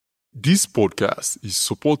This podcast is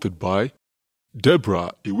supported by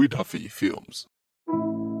Deborah Iwidafi Films.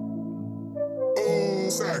 Oh,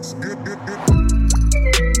 sex. Good.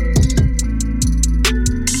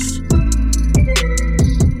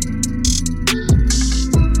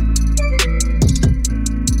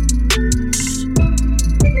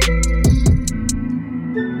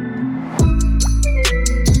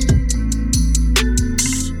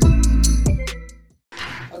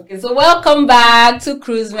 So welcome back to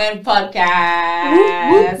Cruiseman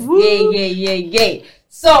Podcast. Yay.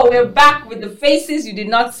 So we're back with the faces you did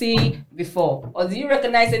not see before. Or do you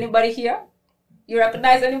recognize anybody here? You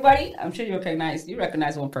recognize anybody? I'm sure you recognize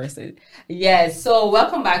one person. Yes. So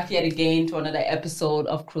welcome back yet again to another episode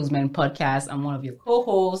of Cruiseman Podcast. I'm one of your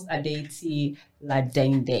co-hosts, Adeti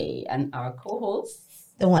Ladende, and our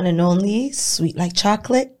co-hosts, the one and only, sweet like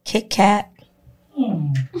chocolate, Kit Kat.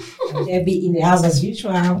 Debbie in the house as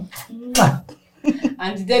usual.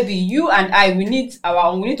 And Debbie, you and I, we need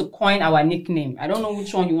to coin our nickname. I don't know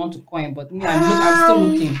which one you want to coin, but me, I'm still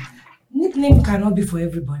looking. Nickname cannot be for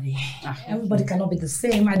everybody. Everybody cannot be the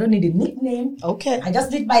same. I don't need a nickname. Okay. I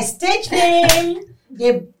just need my stage name.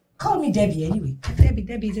 They call me Debbie anyway.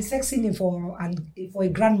 Debbie is a sexy name for a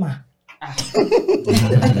grandma.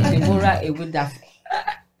 Deborah Iwidafi.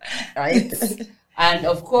 Right? And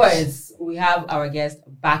of course, we have our guest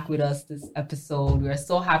back with us this episode. We are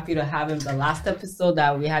so happy to have him. The last episode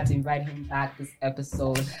that we had to invite him back this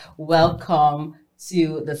episode. Welcome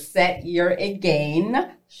to the set here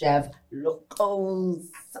again, Chef Locos.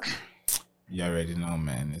 You already know,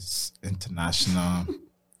 man. It's International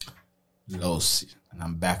Los. And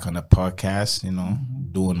I'm back on the podcast,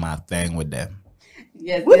 doing my thing with them.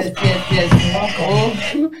 Yes.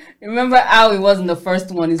 Oh, remember how it was in the first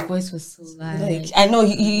one? His voice was so loud. I know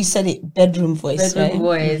he said it, bedroom voice, right?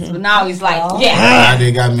 Voice. But now he's like, yeah. Now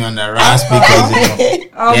they got me on the rasp because they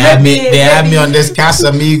had me on this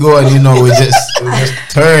Casamigo, and we just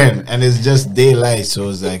turn, and it's just daylight. So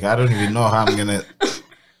it's like I don't even know how I'm gonna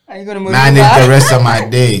manage the rest of my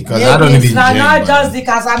day because I don't even It's not drink, just the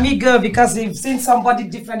Casamigo, because you've seen somebody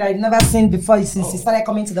different that you've never seen before since you started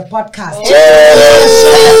coming to the podcast. Tell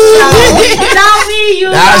me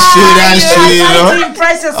That's true.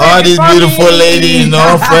 All these beautiful ladies,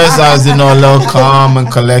 First I was, a little calm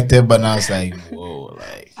and collected, but now it's like, whoa,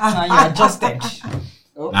 like. Now you're adjusted.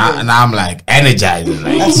 Now I'm like energizing.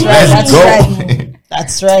 Like, That's right. let's go.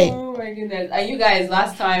 That's right. Oh my goodness. And you guys,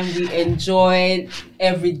 last time we enjoyed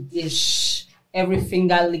every dish, every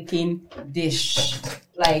finger licking dish.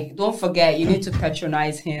 Like, don't forget, you need to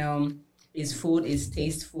patronize him. His food is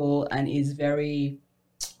tasteful and is very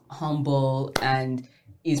humble and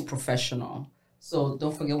is professional. So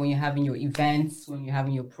don't forget, when you're having your events, when you're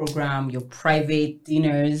having your program, your private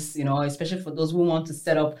dinners, especially for those who want to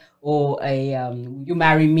set up a you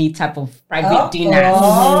marry me type of private dinner.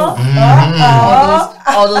 All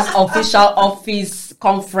those official office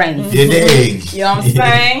conference. You know what I'm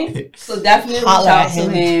saying? So definitely reach out to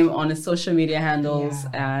him on his social media handles,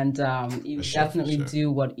 and he'll definitely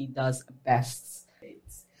do what he does best.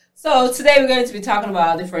 So today we're going to be talking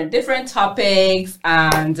about different topics,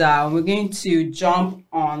 and we're going to jump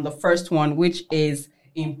on the first one, which is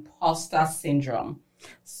imposter syndrome.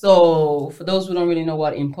 So for those who don't really know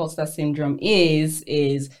what imposter syndrome is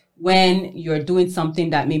when you're doing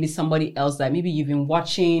something that maybe somebody else that maybe you've been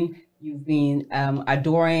watching, you've been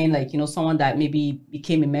adoring, like, someone that maybe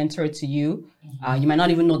became a mentor to you. You might not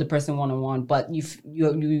even know the person one-on-one, but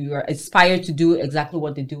you're inspired to do exactly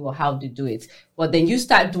what they do or how they do it. But then you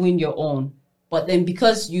start doing your own. But then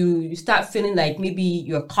because you start feeling like maybe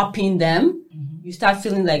you're copying them, you start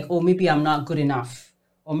feeling like, oh, maybe I'm not good enough.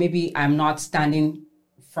 Or maybe I'm not standing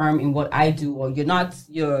firm in what I do. Or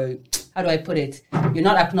how do I put it? You're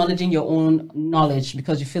not acknowledging your own knowledge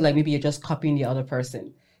because you feel like maybe you're just copying the other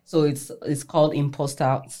person. So it's called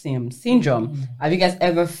imposter syndrome. Have you guys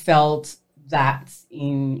ever felt that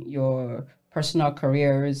in your personal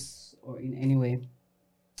careers or in any way?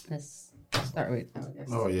 Let's start with.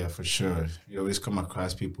 Oh yeah, for sure. You always come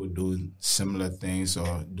across people doing similar things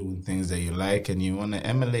or doing things that you like, and you want to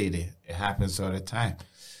emulate it. It happens all the time.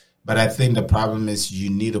 But I think the problem is you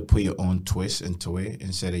need to put your own twist into it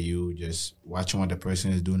instead of you just watching what the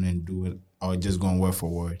person is doing and do it, or just going word for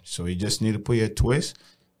word. So you just need to put your twist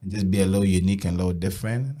and just be a little unique and a little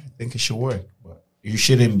different. I think it should work. But you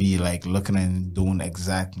shouldn't be like looking and doing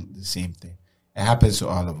exactly the same thing. It happens to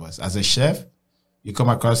all of us. As a chef, you come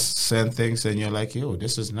across certain things and you're like, yo,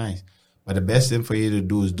 this is nice. But the best thing for you to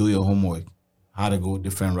do is do your homework. How to go a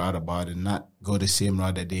different route about it, not go the same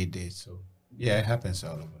route that they did. So, yeah, it happens to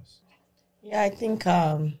all of us. Yeah, I think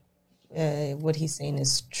what he's saying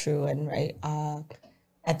is true and right.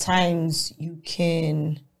 at times you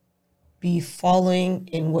can be following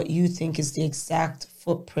in what you think is the exact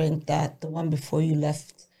footprint that the one before you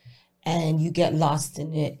left, and you get lost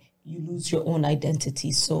in it. You lose your own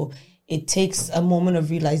identity. So it takes a moment of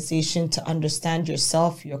realization to understand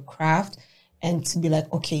yourself, your craft, and to be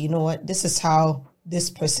like, okay, you know what? This is how this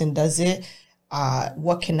person does it.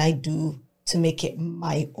 What can I do to make it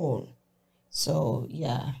my own? So,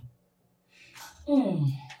 yeah.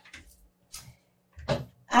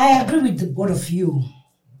 I agree with the both of you,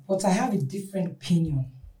 but I have a different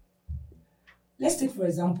opinion. Let's take, for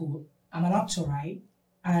example, I'm an actor, right?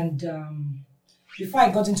 And before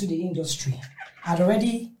I got into the industry, I'd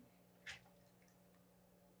already,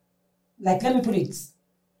 like, let me put it,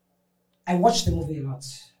 I watched the movie a lot.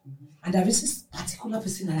 And there is this particular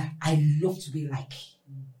person that I love to be like,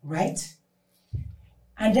 right?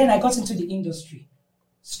 And then I got into the industry.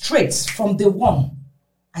 Straight from day one,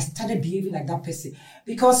 I started behaving like that person.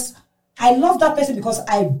 Because I love that person because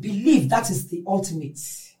I believe that is the ultimate.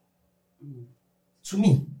 To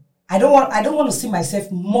me. I don't want to see myself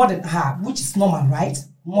more than her, which is normal, right?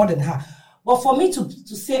 More than her. But for me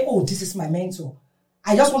to say, oh, this is my mentor,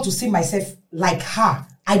 I just want to see myself like her.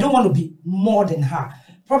 I don't want to be more than her.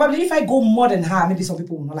 Probably if I go more than her, maybe some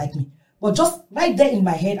people will not like me. But just right there in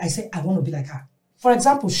my head, I say, I want to be like her. For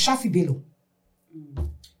example, Shafi Bello.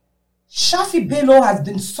 Shafi Bello has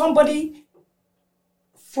been somebody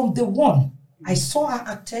from the one. I saw her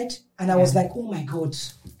acted and I was like, oh my God,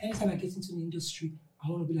 anytime I get into the industry, I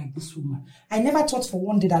want to be like this woman. I never thought for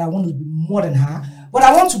one day that I want to be more than her. But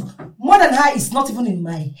I want to, more than her is not even in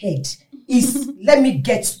my head. Is let me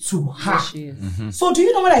get to her. So do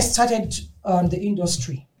you know when I started the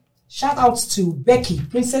industry? Shout out to Becky.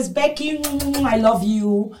 Princess Becky, I love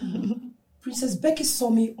you. Princess Becky saw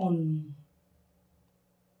me on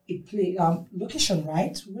a play location,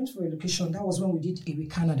 right? We went for a location. That was when we did Ewe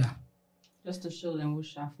Canada. Just to show them who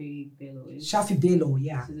Shafi Bello is. Shafi Bello,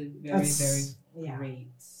 yeah. This is very great.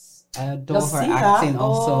 I adore her acting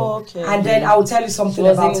also. Oh, okay. And then I will tell you something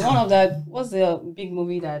about her. One of that, what's the big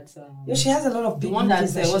movie that... yeah, she has a lot of big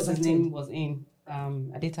movies. The one that, what's his name, was in.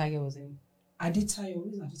 Ade Tiger was in. Ade Tiger,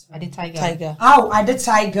 who is Ade Tiger? Oh, Ade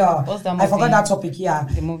Tiger. What's that movie? I forgot that topic, yeah.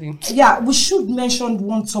 The movie. Yeah, we should mention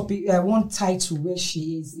one topic, one title where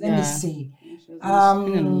she is. Let me see. She's in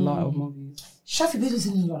a lot of movies. Shafi Bello is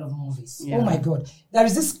in a lot of movies. Yeah. Oh my God. There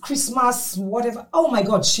is this Christmas, whatever. Oh my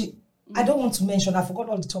God. I don't want to mention, I forgot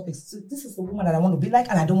all the topics. So this is the woman that I want to be like,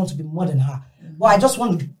 and I don't want to be more than her. But I just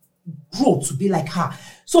want to grow to be like her.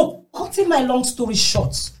 So, cutting my long story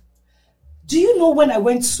short, do you know when I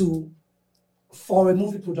went for a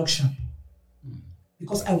movie production?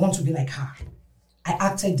 Because I want to be like her. I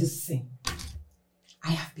acted this scene.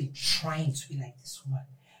 I have been trying to be like this woman.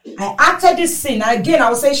 I acted this scene. And again, I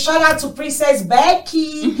will say, shout out to Princess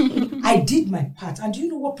Becky. I did my part. And do you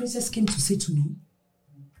know what Princess came to say to me?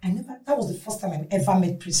 That was the first time I ever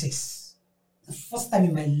met Princess. The first time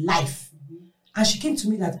in my life. And she came to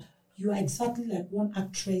me that, you are exactly like one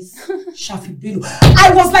actress, Shafi Bello.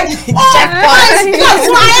 I was like,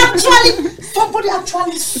 somebody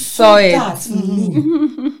actually saw that in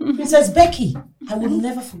me. Princess Becky, I will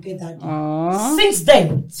never forget that day. Since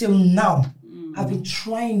then, till now, I've been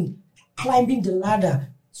climbing the ladder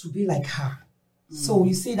to be like her. So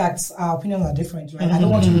you say that our opinions are different, right? I don't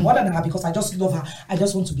want to be more than her because I just love her. I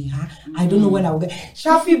just want to be her. I don't know when I will get.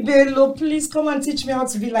 Shafi Bello, please come and teach me how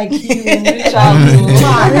to be like you. Reach out,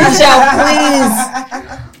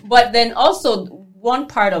 please. But then also one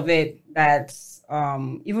part of it that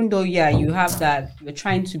even though you have that, you're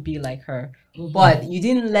trying to be like her, but you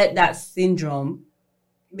didn't let that syndrome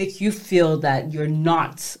make you feel that you're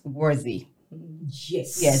not worthy.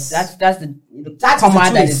 Yes, that's the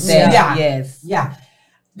command that is there. Yeah.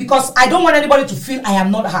 Because I don't want anybody to feel I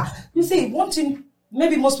am not her. You see, one thing,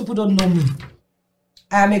 maybe most people don't know me.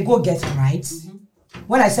 I am a go-getter, right?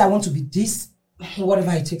 When I say I want to be this,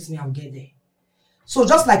 whatever it takes me, I'll get there. So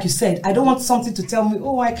just like you said, I don't want something to tell me,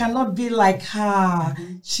 oh, I cannot be like her.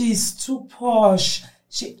 She's too posh.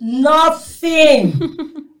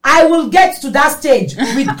 Nothing. I will get to that stage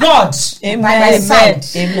with God. Amen. By my side.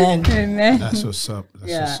 Amen. That's what's up.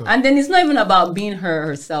 And then it's not even about being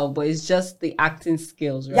herself, but it's just the acting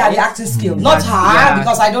skills, right? Yeah, the acting skill. Not her,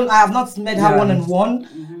 because I have not met her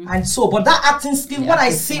one-on-one. And so, but that acting skill, what I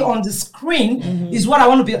see on the screen is what I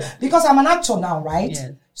want to be. Because I'm an actor now, right? Yeah.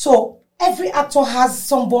 So every actor has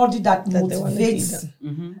somebody that motivates.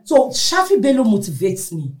 So Shafi Bello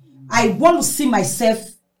motivates me. I want to see myself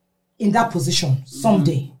in that position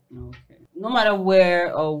someday. Okay. No matter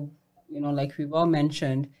where, or like we've all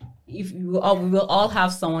mentioned, if we will all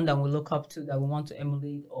have someone that we look up to, that we want to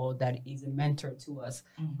emulate, or that is a mentor to us.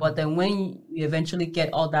 But then when you eventually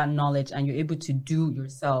get all that knowledge and you're able to do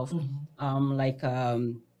yourself,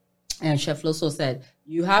 and Chef Loso said,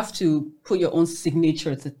 you have to put your own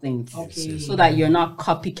signature to things, so that you're not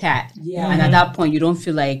copycat. And at that point, you don't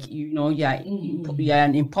feel like you're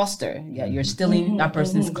an imposter. You're stealing that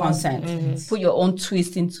person's content. Put your own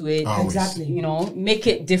twist into it. Exactly. Make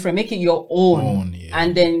it different. Make it your own.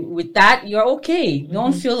 And then with that, you're okay.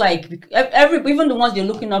 Don't feel like even the ones you're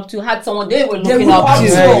looking up to had someone they were looking up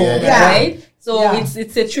to, right? So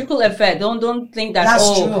it's a trickle effect. Don't think that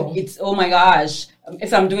it's oh my gosh,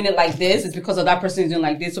 if I'm doing it like this, it's because of that person is doing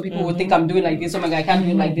like this. So people would think I'm doing like this. Oh my God, I can't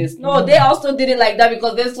do it like this. No, they also did it like that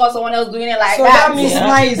because they saw someone else doing it like that. So that means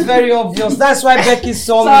mine is very obvious. That's why Becky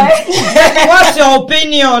saw me. Becky, what's your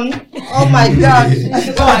opinion? Oh my God.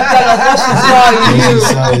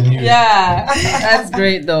 Yeah, that's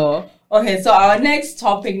great though. Okay, so our next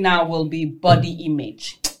topic now will be body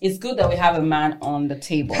image. It's good that we have a man on the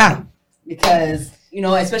table. Because,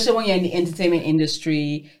 especially when you're in the entertainment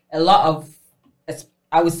industry, a lot of,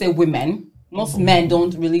 I would say, women, most men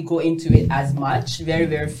don't really go into it as much. Very,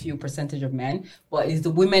 very few percentage of men. But it's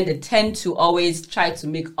the women that tend to always try to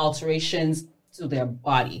make alterations to their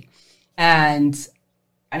body. And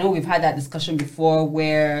I know we've had that discussion before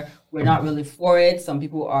where we're not really for it. Some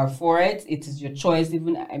people are for it. It is your choice.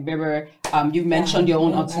 Even, I remember, you've mentioned your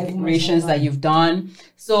own alterations that you've done.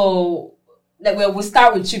 So, we'll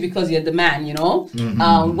start with you because you're the man,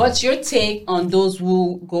 What's your take on those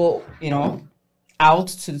who go, out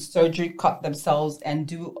to the surgery, cut themselves, and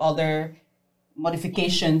do other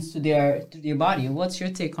modifications to their body? What's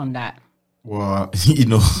your take on that? Well,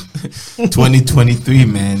 2023,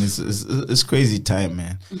 man, it's crazy time,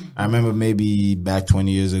 man. I remember maybe back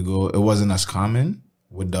 20 years ago, it wasn't as common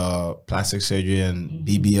with the plastic surgery and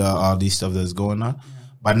BBL, all these stuff that's going on.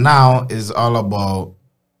 But now it's all about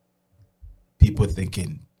people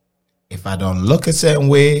thinking, if I don't look a certain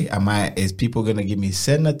way, is people gonna give me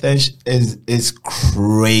certain attention? It's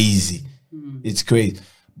crazy. It's crazy.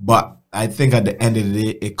 But I think at the end of the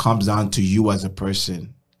day, it comes down to you as a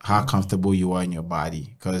person, how comfortable you are in your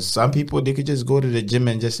body. Because some people, they could just go to the gym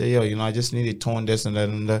and just say, I just need to tone this and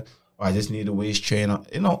that, or I just need a waist trainer.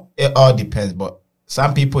 It all depends. But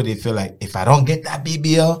some people, they feel like, if I don't get that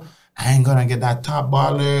BBL, I ain't gonna get that top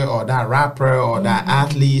baller or that rapper or that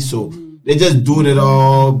athlete. So they just do it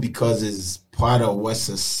all because it's part of what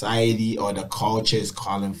society or the culture is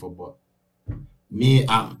calling for. But me,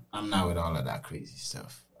 I'm not with all of that crazy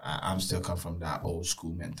stuff. I'm still come from that old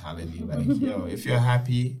school mentality. Like, if you're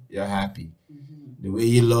happy, you're happy. The way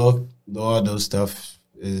you look, all those stuff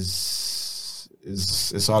is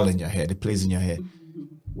all in your head. It plays in your head.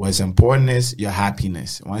 What's important is your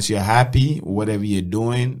happiness. Once you're happy, whatever you're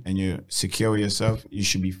doing, and you're secure with yourself, you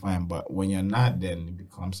should be fine. But when you're not, then it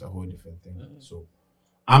becomes a whole different thing. So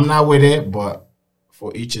I'm not with it, but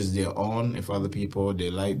for each is their own. If other people, they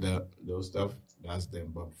like those stuff, that's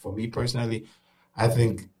them. But for me personally, I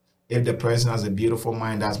think if the person has a beautiful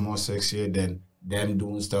mind, that's more sexier than them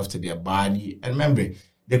doing stuff to their body. And remember,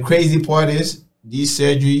 the crazy part is these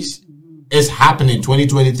surgeries, it's happening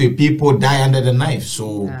 2023. People die under the knife.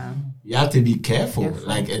 So you have to be careful.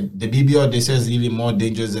 Like the BBL, they say is really more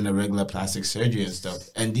dangerous than a regular plastic surgery and stuff.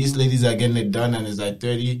 And these ladies are getting it done and it's like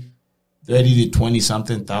 30 to 20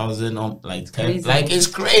 something thousand. Like it's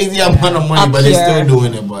crazy amount of money, but they're still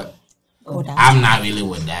doing it. But I'm not really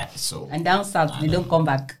with that. So and down south, they don't come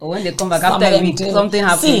back. Or when they come back after a week, something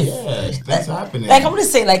happens. See, that's happening. Like I'm gonna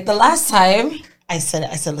say, like the last time I said,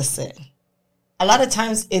 listen. A lot of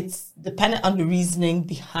times it's dependent on the reasoning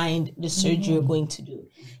behind the surgery you're going to do.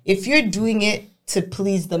 If you're doing it to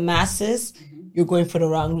please the masses, you're going for the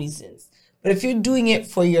wrong reasons. But if you're doing it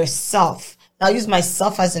for yourself, I'll use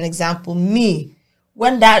myself as an example. Me,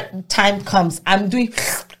 when that time comes, I'm doing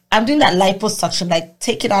that liposuction, like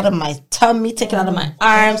take it out of my tummy, take it out of my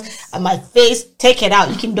arms and my face, take it out.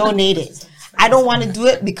 You can donate it. I don't want to do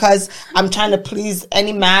it because I'm trying to please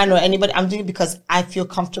any man or anybody. I'm doing it because I feel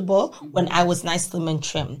comfortable when I was nice, slim, and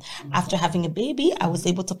trim. After having a baby, I was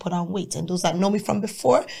able to put on weight. And those that know me from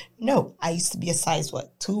before, no, I used to be a size,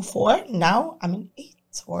 2, 4. Now I'm an 8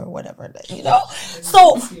 or whatever,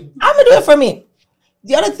 So I'm going to do it for me.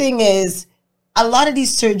 The other thing is, a lot of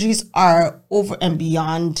these surgeries are over and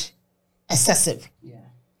beyond excessive. Yeah.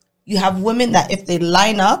 You have women that if they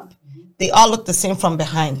line up, they all look the same from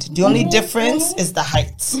behind. The only difference is the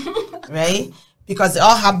height, right? Because they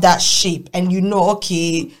all have that shape and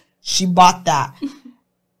okay, she bought that.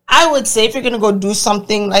 I would say if you're going to go do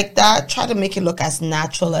something like that, try to make it look as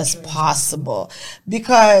natural as possible.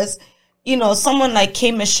 Because someone like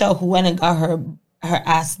K. Michelle who went and got her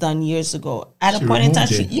ass done years ago. At a point in time,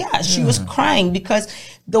 she was crying because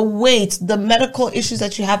the weight, the medical issues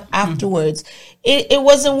that you have afterwards, it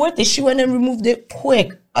wasn't worth it. She went and removed it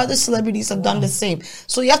quick. Other celebrities have done the same.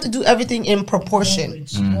 So you have to do everything in proportion.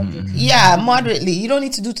 Moderately. Yeah, moderately. You don't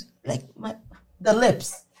need to do the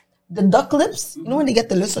lips. The duck lips. You know when they get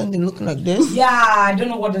the lips and they're looking like this? Yeah, I don't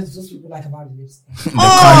know what those people like about the lips.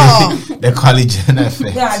 The collagen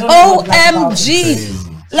effect. Yeah, I don't know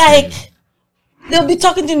OMG. Like, they'll be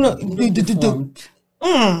talking to you.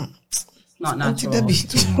 Not natural.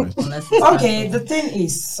 Okay, the thing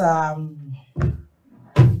is,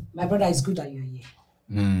 my brother is good at your year.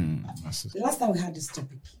 The last time we had this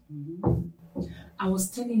topic, I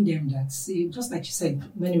was telling them that, see, just like you said,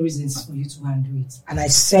 many reasons for you to go and do it. And I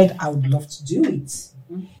said I would love to do it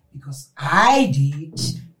because I did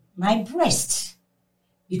my breast.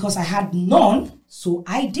 Because I had none, so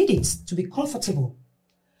I did it to be comfortable.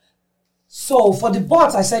 So for the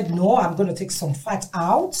butt, I said, no, I'm going to take some fat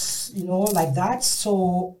out, like that,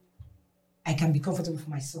 so I can be comfortable for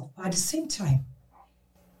myself. But at the same time,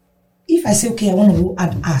 if I say, okay, I want to go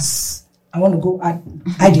add ass, I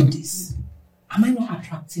did this, am I not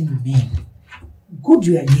attracting men? Good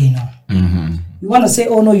you are here now. You want to say,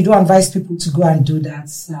 oh no, you don't advise people to go and do that,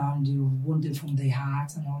 you want them from their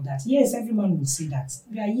heart and all that. Yes, every man will say that.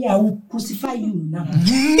 Yeah, I will crucify you now.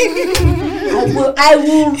 I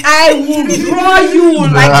will draw you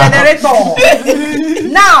like generator.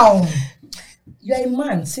 Now, you are a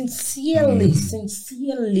man, sincerely.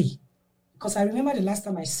 Because I remember the last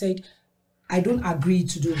time I said, I don't agree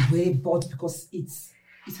to do way but because it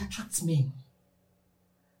attracts men.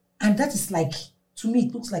 And that is like, to me,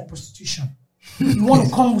 it looks like prostitution. You want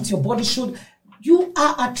to come with your body show. You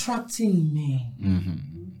are attracting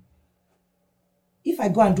men. If I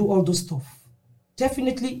go and do all those stuff,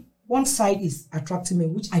 definitely one side is attracting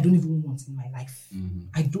men, which I don't even want in my life.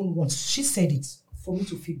 I don't want. She said it for me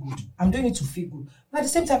to feel good. I'm doing it to feel good. But at the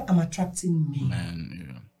same time, I'm attracting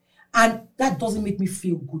men. And that doesn't make me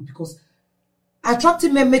feel good because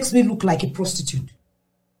attracting men makes me look like a prostitute.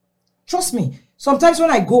 Trust me. Sometimes when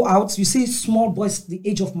I go out, you see small boys the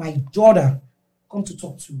age of my daughter come to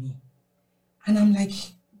talk to me. And I'm like,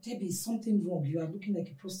 Debbie, is something wrong? You are looking like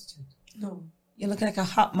a prostitute. No, you're looking like a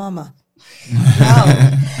hot mama.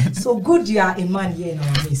 Wow. So good you are a man here in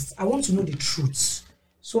our midst. I want to know the truth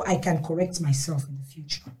so I can correct myself in the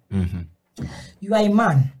future. You are a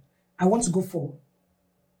man. I want to go for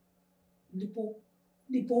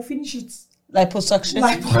lipo, finish it. Liposuction.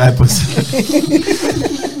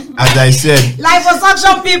 As I said,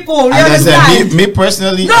 liposuction people. As I said, me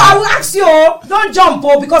personally. No, I will ask you. Don't jump,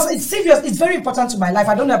 because it's serious. It's very important to my life.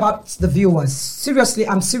 I don't know about the viewers. Seriously,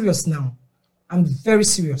 I'm serious now. I'm very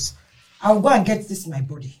serious. I will go and get this in my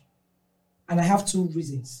body, and I have two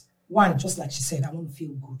reasons. One, just like she said, I want to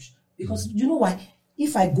feel good because you know why?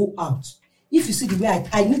 If I go out, if you see the way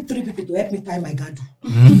I need 3 people to help me tie my gadu.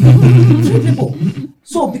 3 people.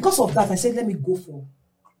 So because of that, I said, let me go for.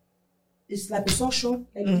 It's like liposuction,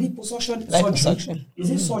 surgery. Is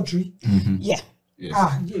it surgery? Yeah. Yes.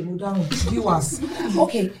 Modern viewers.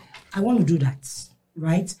 Okay, I want to do that,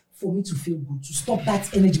 right? For me to feel good, to stop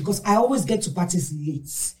that energy, because I always get to parties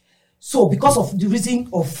late. So because of the reason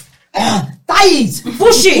of tie it,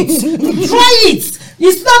 push it, try it.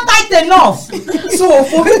 It's not tight enough. So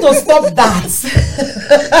for me to stop that.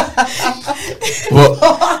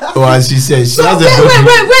 well, as she said, she has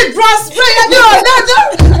wait, bros. No.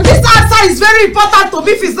 This answer is very important to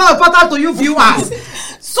me if it's not important to you viewers.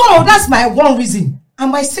 So that's my one reason.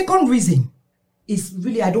 And my second reason is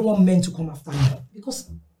really I don't want men to come after me. Because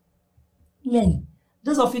men,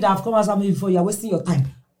 those of you that have come after me before, you're wasting your time.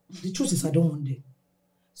 The truth is I don't want them.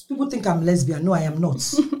 People think I'm lesbian. No, I am not.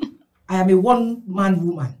 I am a one-man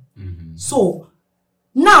woman. So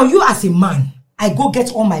now you as a man, I go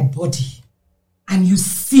get on my body and you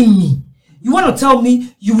see me. You want to tell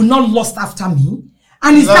me you will not lust after me?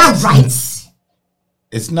 And is that right?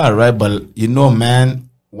 It's not right, but man,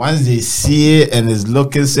 once they see it and it's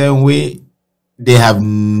looking the same way, they have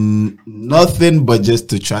nothing but just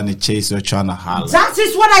to try to chase or trying to holler. That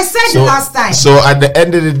is what I said the last time. So at the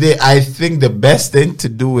end of the day, I think the best thing to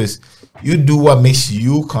do is you do what makes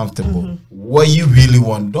you comfortable. What you really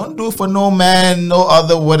want. Don't do it for no man, no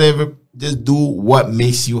other, whatever. Just do what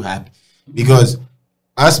makes you happy. Because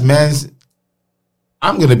us men,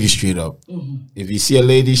 I'm going to be straight up. If you see a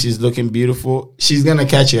lady, she's looking beautiful, she's going to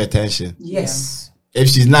catch your attention. Yes. If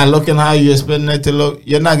she's not looking how you're expecting her to look,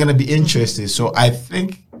 you're not going to be interested. So I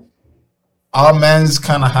think our men's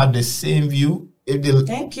kind of have the same view.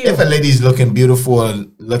 Thank you. If a lady's looking beautiful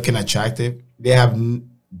and looking attractive, they have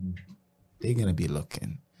they're gonna be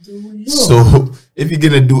looking. So if you're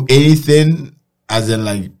gonna do anything, as in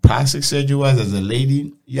like plastic surgery wise, as a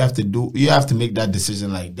lady, you have to make that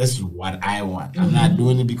decision. Like, this is what I want. I'm not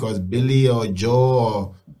doing it because Billy or Joe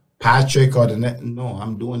or Patrick or no,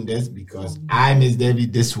 I'm doing this because I, Miss Debbie,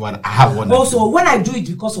 this is what I want. Also, when I do it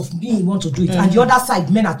because of me, you want to do it, and the other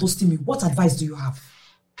side, men are toasting me. What advice do you have?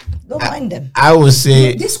 Don't mind them. I would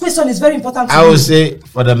say This question is very important to I me. would say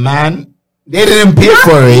for the man, they didn't pay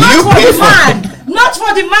for it. Not You for pay the for man. it. Not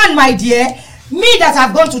for the man, my dear. Me that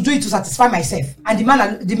I've gone to do it to satisfy myself, and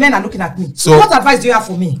the men are looking at me. So- what advice do you have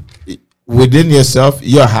for me? Within yourself,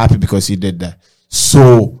 you're happy because you did that.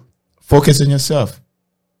 So focus on yourself.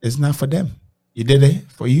 It's not for them. You did it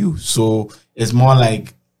for you. So it's more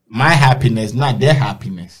like my happiness, not their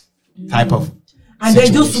happiness type of. And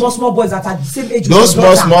then those small boys that are the same age. Those with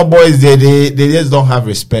your daughter. small boys, they just don't have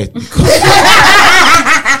respect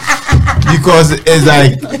because it's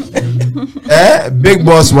like, big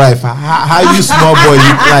boss wife. How you small boy?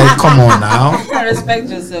 You like, come on now. Respect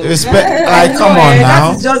yourself. Respect, like, come on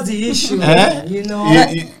now. That's just the issue. You know.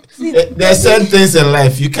 There's certain things in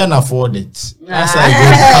life you can't afford it. That's how it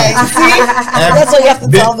goes. That's what you have to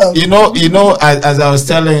tell them. You know, as I was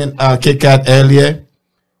telling Kit Kat earlier,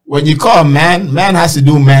 when you call a man has to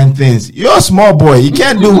do man things. You're a small boy. You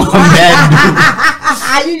can't do what man do.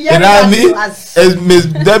 You know what I mean? If Miss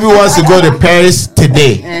Debbie wants to go to Paris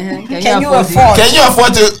today, Can you afford? can you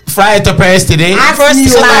afford to fly to Paris today? First,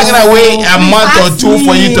 So I'm gonna wait a month or two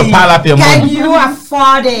for you to pile up your Can money. you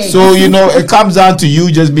afford it? So it comes down to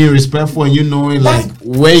you just being respectful and you knowing like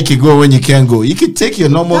where you can go when you can't go. You can take your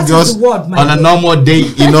normal That is girls the word, my on a dear. normal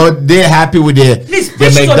date. They're happy with their Please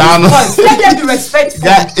preach to McDonald's. these boys. Let them be respectful.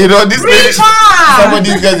 This lady, some of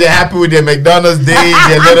these guys are happy with their McDonald's day.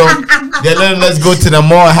 They're little let's go to the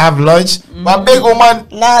mall and have lunch. But big woman,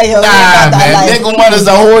 man, big woman is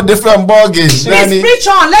a whole different ballgame. You know what I mean? Preach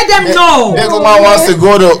on. Let them know. Big woman wants to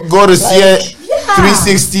go to see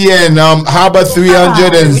 360 and Harbor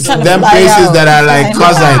 300 and them places that are like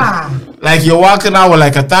like you're walking out with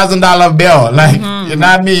like $1,000 bill. Like you know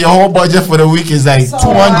what I mean? Your whole budget for the week is like 200.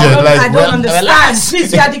 I don't understand.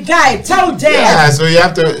 Please, you are the guy. Tell them. Yeah, so you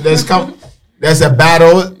have to. There's a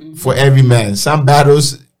battle for every man. Some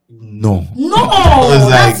battles, no. It's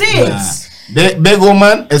like, that's it. Big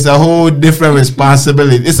woman is a whole different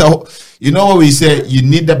responsibility. You know what we say? You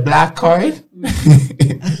need the black card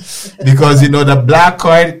because the black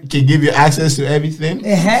card can give you access to everything.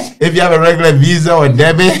 If you have a regular Visa or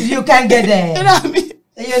debit, you can get there. You know what I mean?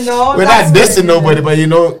 We're not dissing nobody, but you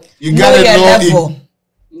gotta know.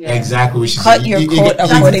 Exactly. Cut your coat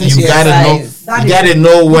according to your size. You gotta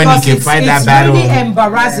know when you can fight that battle. It's really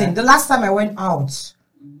embarrassing. The last time I went out,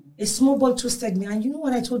 a small boy twisted me, and you know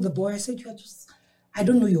what I told the boy? I said, "You are just, I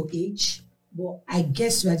don't know your age, but I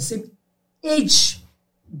guess you are the same age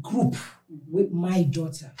group with my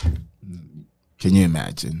daughter." Can you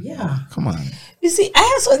imagine? Yeah. Come on. You see, I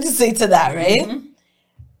have something to say to that, right?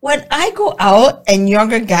 When I go out and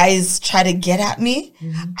younger guys try to get at me,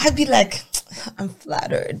 I'd be like, I'm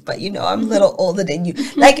flattered, but I'm a little older than you.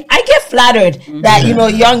 Like, I get flattered that,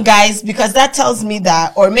 young guys, because that tells me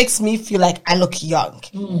that, or makes me feel like I look young.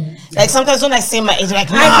 Like, sometimes when I say my age, like,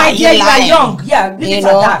 nah, you are young. Yeah, leave it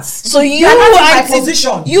at that. So you are not in my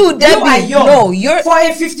position. You, Debbie, are young. No, you're... For a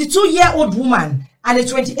 52-year-old woman and a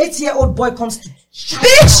 28-year-old boy comes to...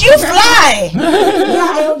 Bitch, you fly!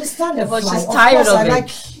 Yeah, I understand that. But she's tired of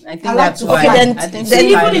it. I think that's why. Okay, then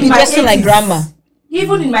even in you my dressing like 80s, grandma.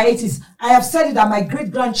 Even in my 80s, I have said it that my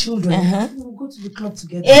great-grandchildren will go to the club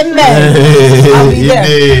together. Amen. I'll be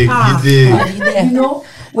there. You did.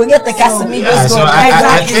 We'll get the Casamigos Yeah, so going.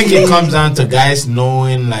 I think it comes down to guys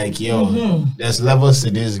knowing like, there's levels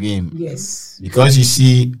to this game. Yes. Because you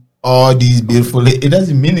see all these beautiful, it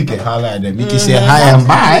doesn't mean you can holler at them. You can say hi and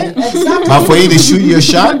bye. Exactly. But for you to shoot your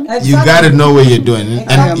shot, you gotta know what you're doing.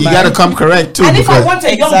 And you gotta come correct too. And if I because want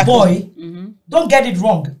a young boy, don't get it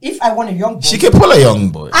wrong. If I want a young boy, she can pull a young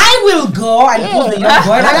boy. I will go and pull the young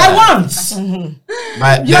boy that I want.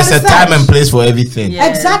 But You there's a understand? time and place for everything. Yeah.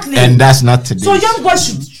 Exactly. And that's not today. So young boys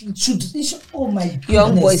should oh my goodness.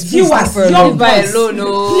 Young boys, please viewers, leave her young alone. boys,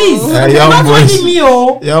 Alone, please, young not boys. only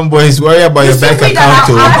me, Young boys, worry about your bank see account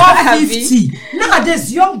too. that are above 50.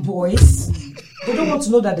 Nowadays, young boys, they don't want to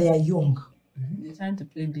know that they are young. They're trying to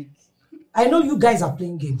play big. I know you guys are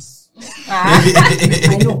playing games.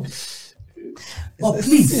 I know. But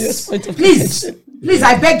please,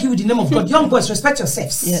 I beg you in the name of God, young boys, respect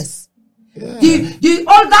yourselves. Yes. Yeah. The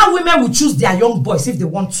older women will choose their young boys if they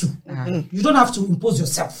want to. You don't have to impose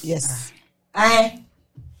yourself. Yes.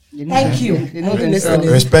 Thank you. They know themselves.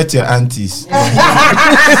 Respect your aunties. Don't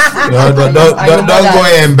go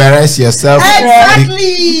and embarrass yourself.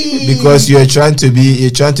 Exactly. Because you're trying to be a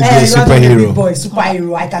superhero.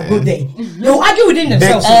 Superhero. I can go there. They will argue within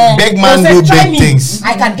themselves. Big man do big things.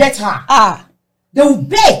 I can get her. They will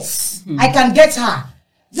bet. I can get her.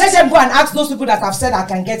 Let them go and ask those people that have said I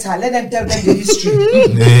can get her. Let them tell them the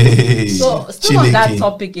history. So, still on that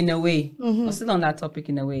topic in a way.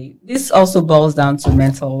 This also boils down to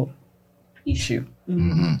mental issue.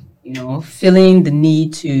 You know, feeling the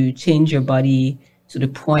need to change your body to the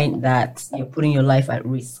point that you're putting your life at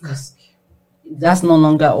risk. That's no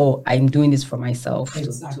longer, I'm doing this for myself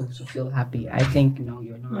to feel happy. I think,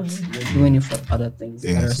 you're not. You're doing it for other things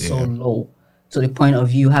that are so low to the point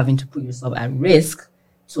of you having to put yourself at risk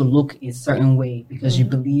to look a certain way because you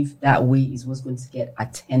believe that way is what's going to get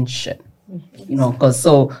attention. Because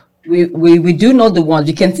we do know the ones,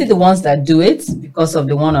 you can see the ones that do it because of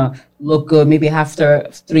they want to look good, maybe after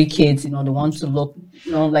 3 kids, they want to look,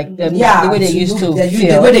 like them, the way they used to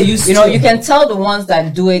feel. The way they used to. You can tell the ones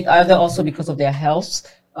that do it either also because of their health,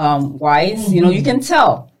 wise, you can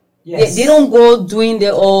tell. Yes. They don't go doing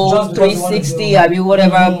their old 360,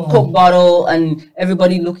 whatever, Coke bottle and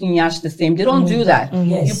everybody looking yash the same. They don't do that.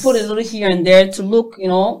 Yes. You put a little here and there to look,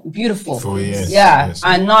 beautiful.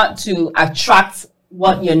 And not to attract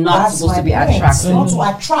what you're not supposed to be attracting. Not to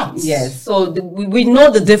attract. Yes. So we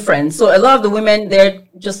know the difference. So a lot of the women, they're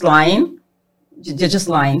just lying. They're just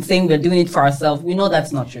lying, saying we're doing it for ourselves. We know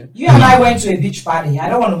that's not true. You and I went to a beach party. I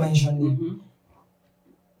don't want to mention it.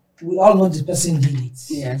 We all know the person did it.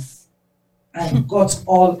 Yes. And got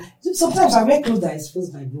all... Sometimes I wear clothes that is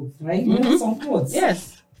supposed by both, right? Some clothes.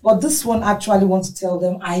 Yes. But this one actually wants to tell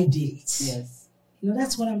them I did it. Yes.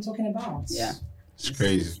 That's what I'm talking about. Yeah. It's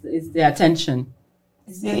crazy. It's the attention.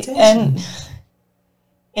 And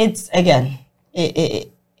it's, again,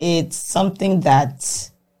 it's something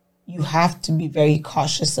that you have to be very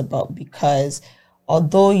cautious about because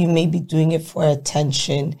although you may be doing it for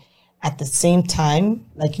attention, at the same time,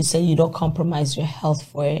 like you said, you don't compromise your health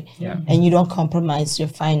for it. Yeah. And you don't compromise your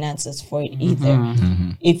finances for it either.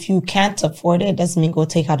 If you can't afford it, it doesn't mean go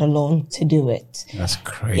take out a loan to do it. That's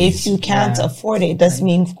crazy. If you can't afford it doesn't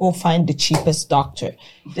mean go find the cheapest doctor.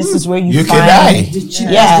 This is where you find... can die. The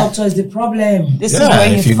cheapest doctor is the problem. This is where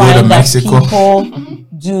you find that people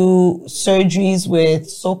do surgeries with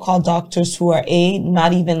so-called doctors who are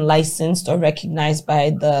not even licensed or recognized by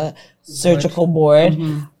the surgical board,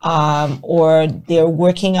 or they're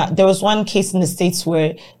working out. There was one case in the States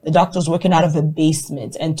where the doctor was working out of a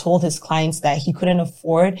basement and told his clients that he couldn't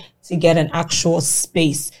afford to get an actual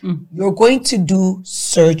space. You're going to do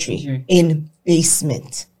surgery in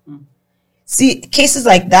basement. See, cases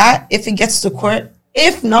like that, if it gets to court,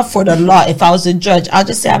 if not for the law, if I was a judge, I'll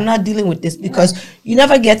just say I'm not dealing with this because you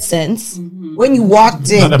never get sense when you walked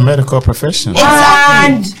in. Not a medical profession.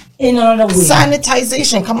 And in another way.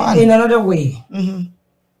 Sanitization, come on. In another way.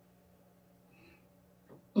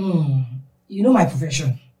 You know my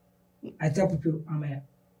profession. I tell people I'm a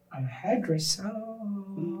hairdresser,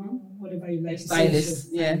 whatever you like to say.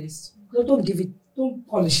 Stylist. Don't give it, don't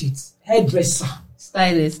polish it. Hairdresser.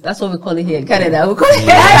 Stylist. That's what we call it here in Canada. We call it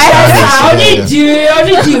only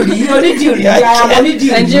duty.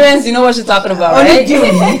 Nigerians, you know what she's talking about, right?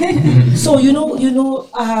 So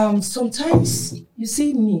sometimes you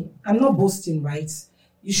see me, I'm not boasting, right?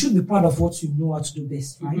 You should be proud of what you know how to do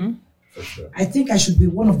best, right? For sure. I think I should be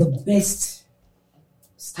one of the best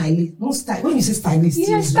stylists. When you say stylist,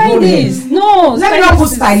 stylist. No, let me not put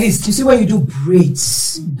stylist. You see, when you do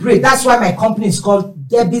braids, that's why my company is called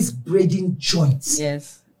Debbie's Braiding Joints.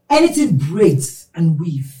 Yes. Anything braids and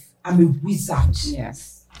weave. I'm a wizard.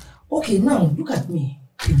 Yes. Okay, now look at me,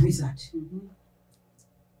 a wizard.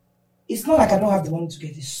 It's not like I don't have the money to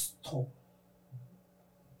get a store,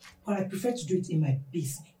 but I prefer to do it in my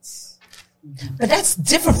basement. But that's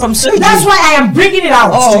different from surgery. That's why I am bringing it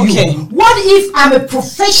out to you. What if I'm a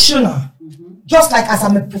professional, just like as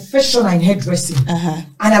I'm a professional in hairdressing, and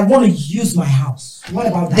I want to use my house? What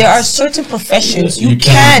about that? There are certain professions you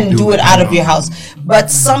can do it out of your house, but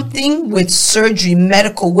something with surgery,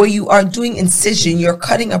 medical, where you are doing incision, you're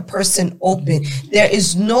cutting a person open. There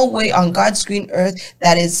is no way on God's green earth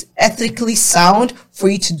that is ethically sound for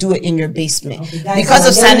you to do it in your basement because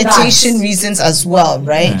of sanitation reasons as well,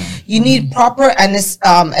 right? You need proper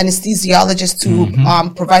anesthesiologists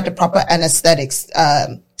to provide the proper anesthetics.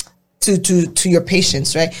 to your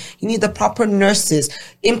patients, right? You need the proper nurses.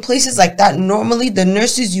 In places like that, normally the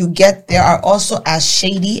nurses you get there are also as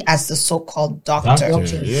shady as the so-called doctor.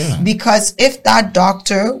 Because if that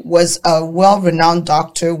doctor was a well-renowned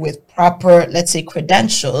doctor with proper, let's say,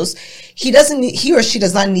 credentials, he or she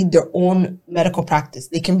does not need their own medical practice.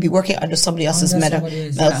 They can be working under somebody else's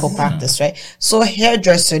medical practice, right? So a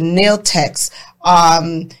hairdresser, nail techs,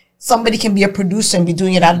 somebody can be a producer and be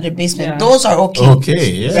doing it out of their basement. Yeah. Those are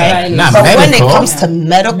okay. Right? Not but medical. When it comes to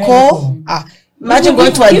medical, imagine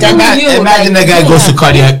going to a dentist. Imagine the guy goes to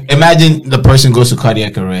cardiac. Imagine the person goes to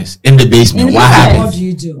cardiac arrest in the basement. What happens?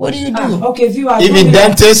 What do you do? Okay, if you are even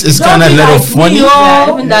dentists, it's kind of a little funny.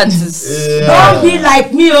 Even dentists. Don't be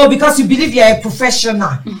like me, because you believe you're a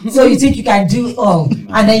professional, so you think you can do all,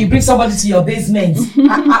 and then you bring somebody to your basement.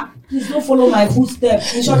 Please don't follow my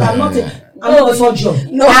footsteps. In short, I'm not a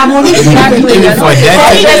surgeon. No, I'm only even for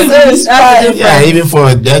dentists. Even for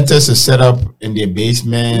a dentist to set up in their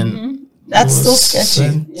basement. That's so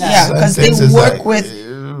sketchy. Because they work with,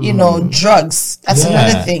 drugs. That's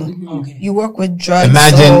another thing. Okay. You work with drugs.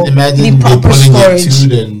 Imagine they pulling your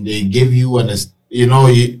tooth and they give you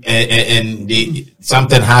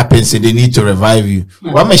something happens and they need to revive you.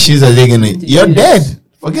 What machines are they gonna? You're dead.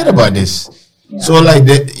 Forget about this. Yeah. So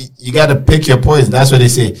you got to pick your poison. That's what they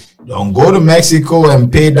say. Don't go to Mexico and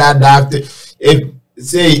pay that doctor. If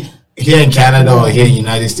say here in Canada or here in the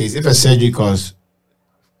United States, if a surgery costs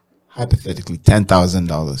hypothetically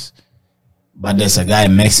 $10,000, but there's a guy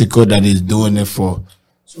in Mexico that is doing it for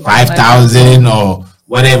 5,000 or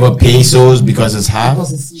whatever pesos because it's half,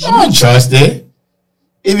 don't trust it.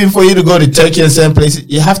 Even for you to go to Turkey and certain places,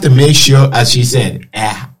 you have to make sure, as she said,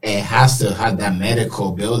 it has to have that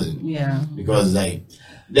medical building. Yeah. Because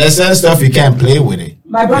there's some stuff you can't play with it.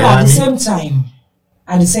 My brother, at the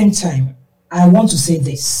same time, I want to say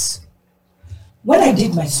this. When I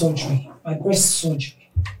did my surgery, my breast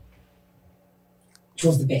surgery, it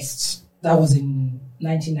was the best. That was in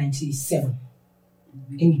 1997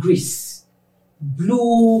 in Greece.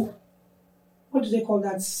 Blue, what do they call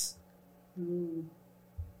that?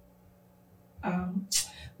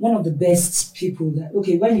 One of the best people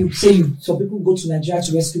when you say some people go to Nigeria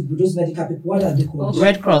to rescue people, those medical people, what are they called?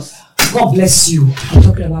 Red Cross. God bless you. I'm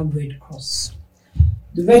talking about Red Cross.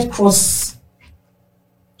 The Red Cross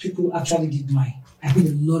people actually did mine. I paid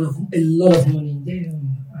a lot of money.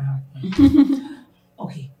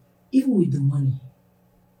 Okay, even with the money,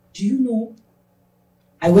 do you know?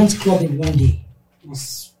 I went clubbing one day,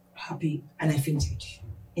 was happy, and I fainted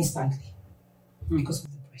instantly because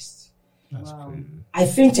of the breast. That's crazy. I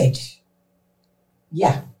fainted.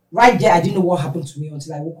 Yeah, right there. I didn't know what happened to me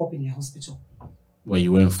until I woke up in the hospital. Well,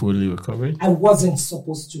 you weren't fully recovered? I wasn't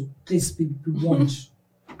supposed to. Please be warned.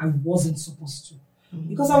 I wasn't supposed to.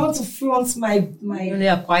 Because I want to flaunt my newly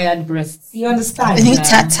acquired breasts. You understand? New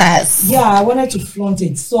tatas. Yeah, I wanted to flaunt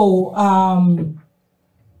it. So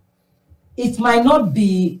it might not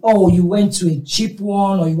be, you went to a cheap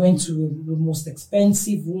one or you went to the most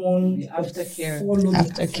expensive one. The aftercare.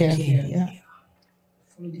 Aftercare. Yeah.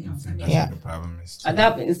 That's what the problem is. And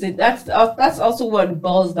that's also what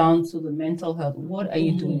boils down to the mental health. What are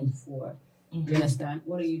you doing it for? You understand?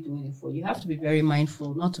 What are you doing it for? You have to be very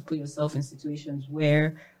mindful not to put yourself in situations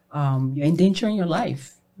where you're endangering your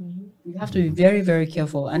life. You have to be very, very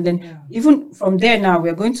careful. And then even from there now,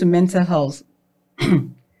 we're going to mental health.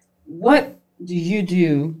 What do you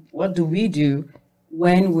do? What do we do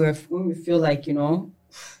when we feel like,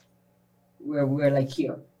 we're like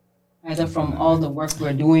here? Either from all the work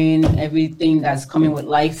we're doing, everything that's coming with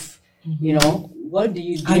life, what do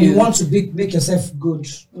you do? And you want to make yourself good.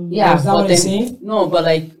 Yeah. Is that what you're saying? No, but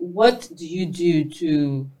what do you do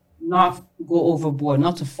to not go overboard,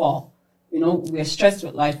 not to fall? We're stressed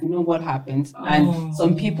with life. We know what happens. And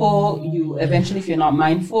some people, eventually, if you're not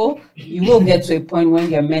mindful, you will get to a point when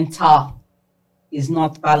your mental is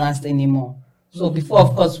not balanced anymore. So before,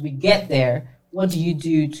 of course, we get there, what do you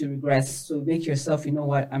do to regress? So make yourself,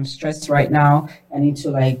 I'm stressed right now. I need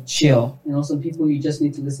to chill. Some people you just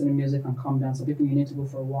need to listen to music and calm down. Some people you need to go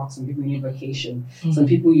for a walk. Some people you need vacation. Some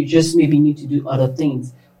people you just maybe need to do other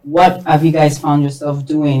things. What have you guys found yourself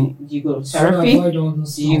doing? Do you go to therapy?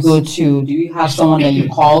 Do you have someone that you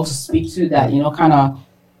call to speak to that, kind of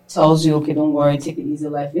tells you, okay, don't worry, take it easy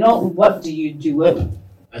life? What do you do?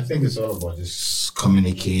 I think it's all about just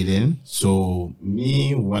communicating. So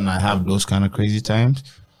me, when I have those kind of crazy times,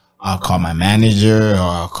 I'll call my manager or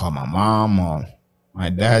I'll call my mom or my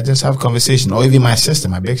dad, just have a conversation. Or even my sister,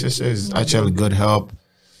 my big sister is actually good help.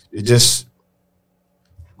 They just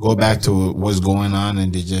go back to what's going on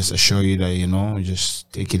and they just assure you that,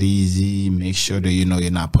 just take it easy, make sure that, you're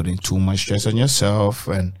not putting too much stress on yourself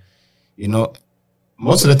and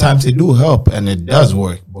most of the times they do help and it does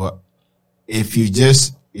work. But if it's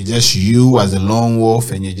just you as a lone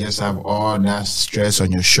wolf and you just have all that stress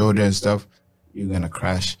on your shoulder and stuff, you're going to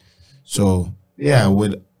crash. So, yeah,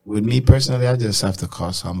 with me personally, I just have to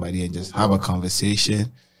call somebody and just have a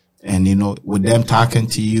conversation. And, with them talking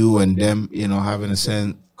to you and them, having a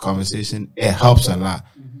certain conversation, it helps a lot.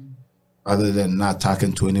 Other than not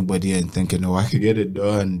talking to anybody and thinking, I could get it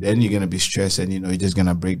done, then you're going to be stressed and, you're just going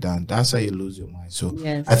to break down. That's how you lose your mind. So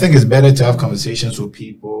I think it's better to have conversations with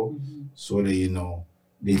people so that,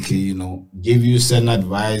 they can, give you certain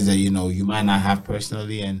advice that, you might not have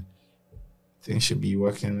personally, and things should be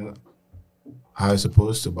working how it's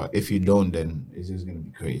supposed to. But if you don't, then it's just going to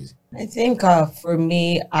be crazy. I think for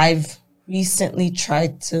me, I've recently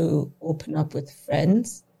tried to open up with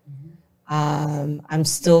friends. I'm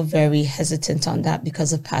still very hesitant on that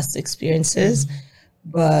because of past experiences.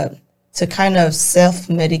 But to kind of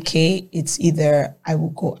self-medicate, it's either I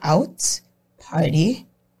will go out, party,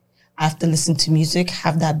 I have to listen to music,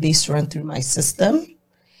 have that bass run through my system.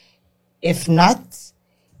 If not,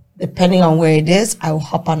 depending on where it is, I will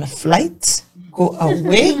hop on a flight, go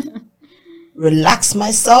away, relax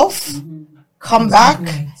myself, come back,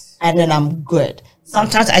 and then I'm good.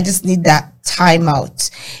 Sometimes I just need that time out.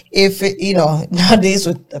 If, nowadays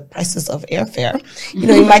with the prices of airfare,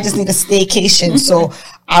 you might just need a staycation. So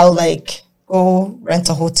I'll go rent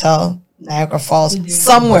a hotel, Niagara Falls,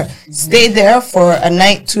 somewhere, stay there for a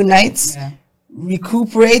night, 2 nights,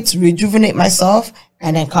 recuperate, rejuvenate myself,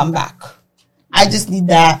 and then come back. I just need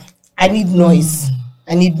that. I need noise.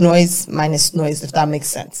 I need noise minus noise, if that makes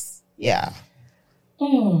sense. Yeah.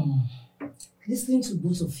 Listening to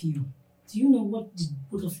both of you, do you know what the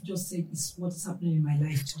both of you just said is what is happening in my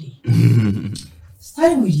life today?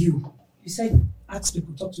 Starting with you. You said ask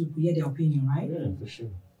people, talk to people, hear their opinion, right? Yeah, for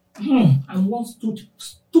sure. I'm one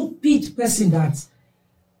stupid person that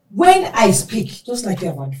when I speak, just like you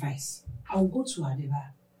have advice, I'll go to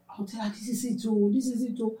Adeba. I'll tell her, this is it,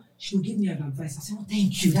 oh. She'll give me an advice. I say, oh,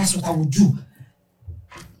 thank you. That's what I will do.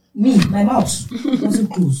 Me, my mouth doesn't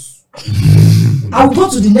close. I will go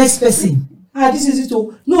to the next person. This is it,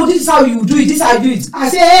 oh. No, this is how you do it. This is how you do it. I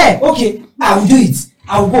say, hey, okay, I will do it.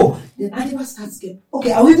 I will go. Then Adeba starts getting,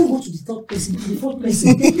 okay, I will even go to the third person, to the fourth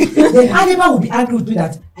person. Then Adeba will be angry with me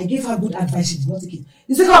that I gave her good advice, she did not take it.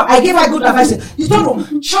 The second one, I gave her good advice. You don't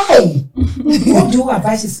know, try. What your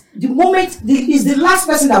advice is, the moment, is the last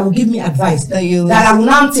person that will give me advice that I will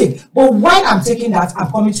now take. But while I'm taking that,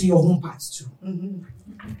 I'm coming to your home parts too.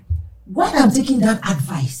 While I'm taking that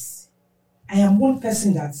advice, I am one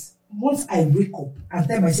person that once I wake up and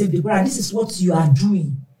tell myself, Deborah, this is what you are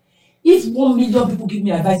doing. If 1 million people give me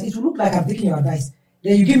advice, it will look like I'm taking your advice.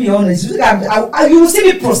 Then you give me your own. You will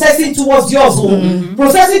see me processing towards yours,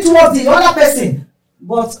 processing towards the other person.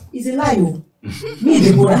 But it's a lie, Me,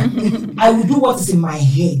 Deborah, I will do what is in my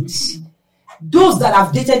head. Those that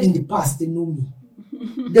I've dated in the past, they know me.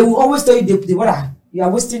 They will always tell you, Deborah, you are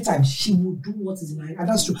wasting time. She will do what is in my head. And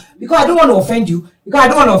that's true. Because I don't want to offend you.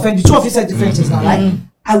 Two of you said different things now, right?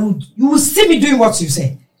 You will see me doing what you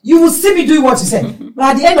say. You will see me doing what you say.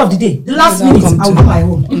 But at the end of the day, the last minute, I will do my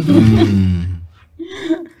own.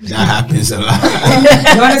 That happens a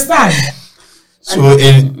lot. You understand? So,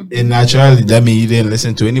 in naturally, that means you didn't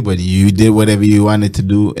listen to anybody. You did whatever you wanted to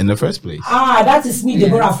do in the first place. That is me,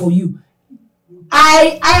 Deborah, for you.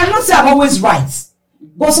 I am not saying I'm always right.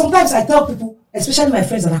 But sometimes I tell people, especially my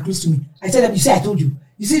friends that are close to me, I tell them, you say I told you.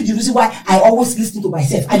 You see the reason why I always listen to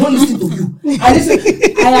myself. I don't listen to you. I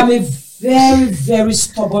am a very, very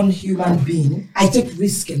stubborn human being. I take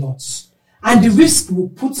risk a lot. And the risk will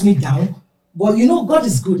put me down. But God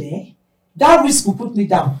is good, That risk will put me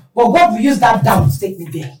down. But God will use that down to take me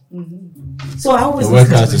there. So I always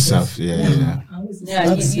work out yourself. You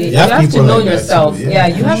have to know yourself. You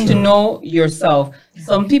have to know yourself.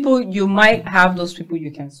 Some people, you might have those people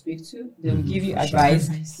you can speak to. They will give you advice.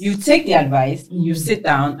 You take the advice. You sit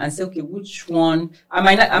down and say, okay, which one? I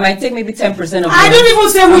might take maybe 10% of it. I don't even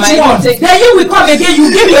say which one. Then you will come again.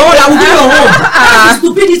 You give your own. I will give your own. That's the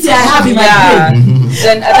stupidity I have in my brain.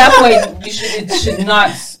 Then at that point, it should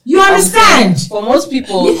not. You understand? For most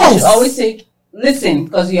people, you should always listen,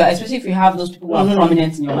 because especially if you have those people who are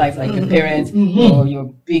prominent in your life, like your parents or your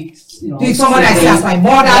big, someone like that, my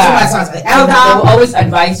mother, someone like elder. They will always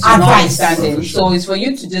advise you, not understanding. So it's for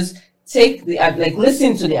you to just take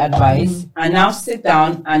listen to the advice and now sit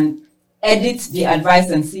down and edit the advice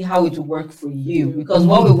and see how it will work for you. Because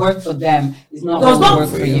what will work for them is not what will work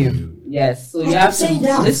for you. Yes. So you have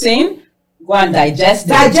to listen. Go and digest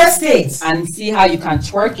it and see how you can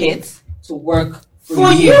twerk it to work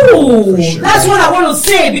for you. That's what I want to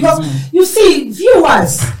say, because you see,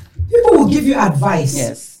 viewers People will give you advice.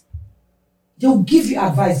 Yes. They will give you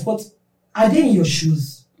advice, but are they in your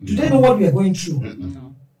shoes? Do they know what we are going through?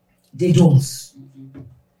 No. They don't.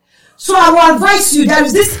 So I will advise you, there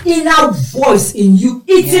is this inner voice in you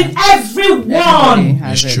eating everyone.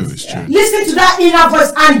 It's true. Listen to that inner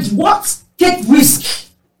voice and what? Take risk.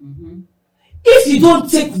 If you don't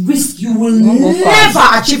take risk, you will never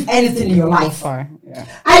achieve anything in your life. Yeah.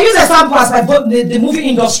 I use example as the movie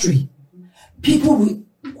industry. People will,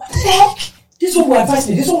 what the heck? This one will advise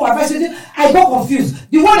me. This one will advise me. I got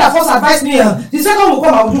confused. The one that first advised me, the second one will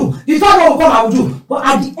come, I will do. The third one will come, I will do. But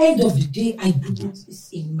at the end of the day, I do this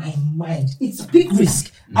in my mind. It's a big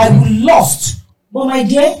risk. I will lost. But my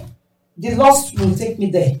dear, the lost will take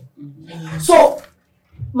me there. So,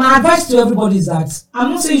 my advice to everybody is that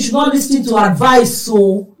I'm not saying you should not listen to advice,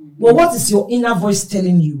 but what is your inner voice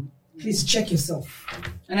telling you? Please check yourself.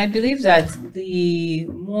 And I believe that the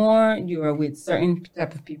more you are with certain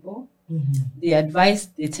type of people, the advice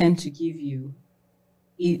they tend to give you,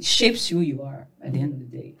 it shapes who you are at the end of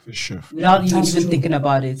the day. For sure. Without you even thinking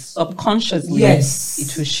about it, subconsciously,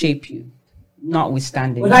 it will shape you,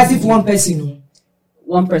 notwithstanding. But that's if one person,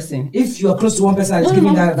 one person. If you are close to one person that's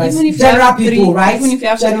giving that advice, even if general people, right? Even if you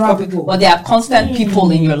have general people. But there are constant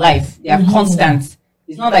people in your life. They are constant.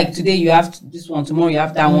 It's not like today you have this one, tomorrow you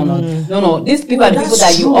have that one. No. These people are the people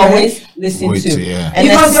that you always listen to. And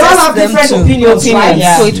because they all have different opinions, right?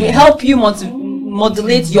 Yeah. So it will help you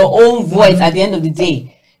modulate your own voice at the end of the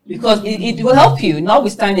day. Because it will help you,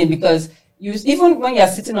 notwithstanding, because even when you're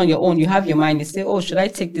sitting on your own, you have your mind, you say, oh, should I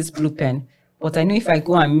take this blue pen? But I know if I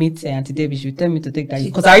go and meet Auntie Debbie, she will tell me to take that.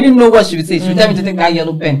 Because I already know what she will say. She will tell me to take that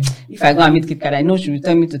yellow pen. If I go and meet KitKat, I know she will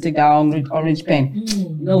tell me to take that orange pen.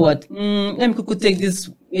 You know what? Let me take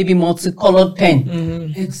this maybe multicolored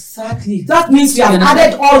pen. Exactly. That means you have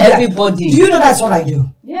added all everybody. Do you know that's what I do?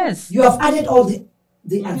 Yes. You have added all the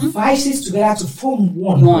advices together to form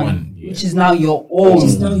one. Which is now your own. Which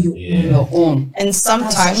is now your own. And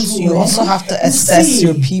sometimes you also have to assess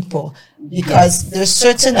your people. Because there's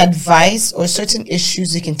certain advice or certain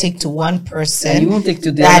issues you can take to one person you won't take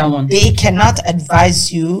to the other one. They cannot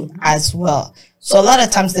advise you as well. So a lot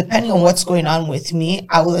of times, depending on what's going on with me,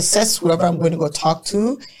 I will assess whoever I'm going to go talk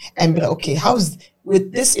to and be like, okay, how's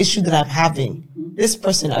with this issue that I'm having? This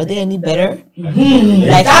person, are they any better?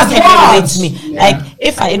 Like, how can they relate to me? Like,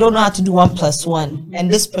 if I don't know how to do 1 + 1 and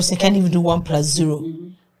this person can't even do 1 + 0,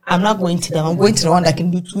 I'm not going to them. I'm going to the one that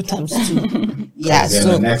can do 2 × 2. Yeah.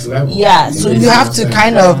 So, next level. Yeah. So you have to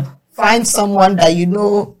kind of find someone that you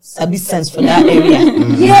know sabi sense for that area.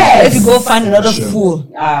 If you go find another fool,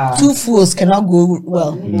 2 fools cannot go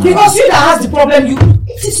well. Because you that has the problem,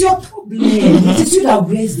 it is your problem. It is you that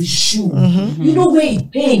wears the shoe. You know where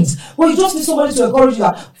it pains. Well, you just need somebody to encourage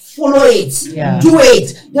you. Follow it. Do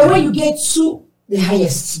it. Then when you get to the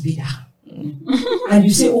highest bidder, and you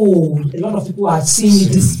say, oh, a lot of people are seeing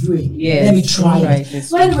it this way. Let me try it.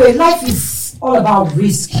 So anyway, life is all about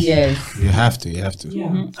risk. Yes. You have to.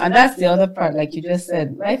 Yeah. And that's the other part, like you just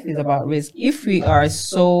said, life is about risk. If we are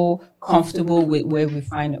so comfortable with where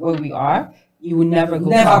we are, you will never go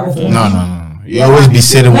far. No. You always be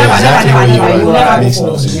sitting where exactly where you are.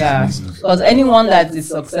 Yeah. Because anyone that is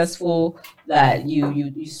successful that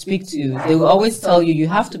you speak to, they will always tell you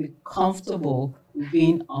have to be comfortable with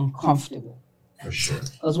being uncomfortable. For sure.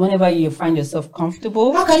 Because whenever you find yourself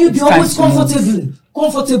comfortable, how can you be always comfortable?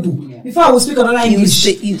 Before I will speak another English.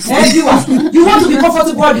 You want to be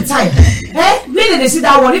comfortable all the time. Really, they see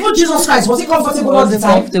that one. Even Jesus Christ, was he comfortable all the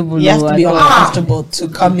time? You have to be uncomfortable to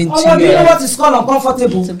come into you know what is called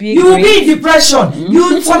uncomfortable? You will be in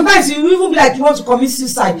depression. Sometimes you will even be like you want to commit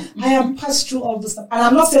suicide. I am passed through all this stuff. And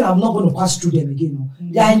I'm not saying I'm not going to pass through them again.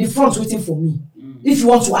 They are in the front waiting for me. If you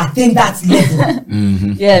want to attain that level.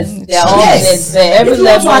 Yes, every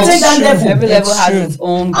level has its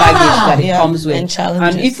own baggage that it comes with.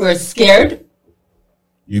 And if we're scared,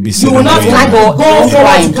 you will not go forward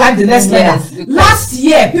to climb the next level. Last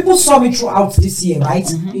year, people saw me throughout this year, right?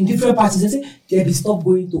 In different parties. They say, Debbie, stop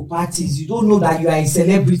going to parties. You don't know that you are a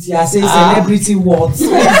celebrity. I say celebrity what?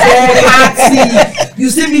 Party.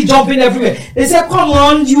 You see me jumping everywhere. They say, come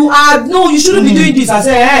on, you shouldn't be doing this. I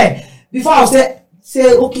say, hey. Before I say,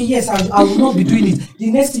 okay, yes, I will not be doing it.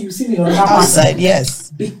 The next thing you see me on that outside,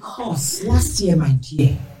 yes. Because last year, my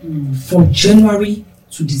dear, from January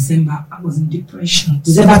to December, I was in depression.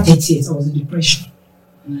 December 30th, I was in depression.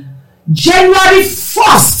 January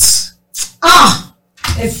 1st,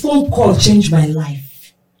 a phone call changed my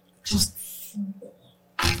life. Just a phone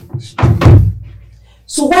call.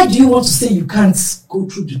 So why do you want to say you can't go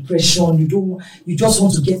through depression? You just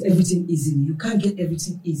want to get everything easily. You can't get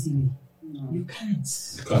everything easily. You can't.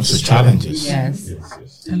 It comes to challenges. Yes. A lot of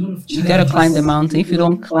challenges. You gotta climb the mountain. If you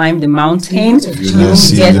don't climb the mountain, You don't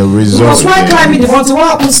see get the result. Because when climbing the mountain,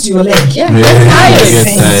 what happens to your leg? yeah, Yeah, get tired. you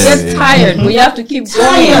Get tired. But you have to keep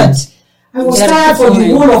going. Tired. I was You gotta tired keep for the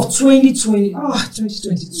going. whole of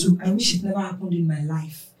 2022. I wish it never happened in my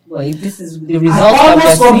life. Well, this is the I result of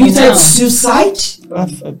almost what you committed now. suicide.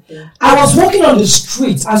 I was walking on the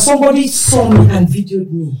street and somebody saw me and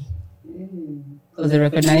videoed me. Because they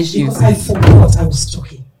recognize you. Because I forgot I was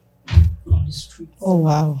talking on the street. Oh,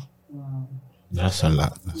 wow. Wow. That's a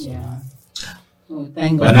lot. Yeah. Oh,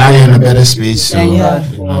 thank God. But now you're in a better space. So, Thank God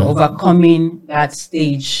you for know. overcoming that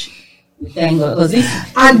stage. We thank God. Because And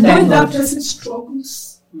thank when that God. person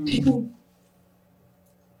struggles, people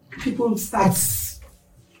start.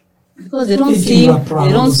 Because they don't Thinking see, you are proud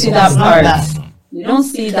they don't of see that something. part. They don't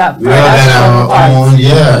see that part. We all got That our own, They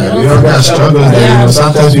yeah. don't We all see got that struggles part. that, you know,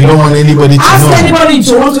 sometimes we don't want anybody to Ask know. anybody in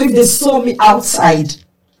Toronto if they saw me outside.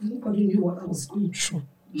 Nobody knew what I was going through.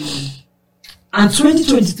 And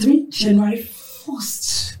 2023, January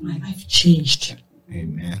 1st, my life changed.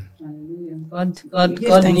 Amen. Hallelujah. God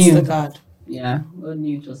Give thanks knew. to God. Yeah, God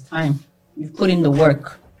knew it was time. You've put in the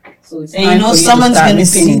work. So it's And time you know, for you someone's to going to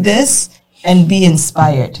start see reaping it. this and be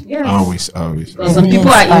inspired. Yes. Always. Because some people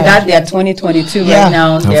are in that, they're 2022 Yeah. right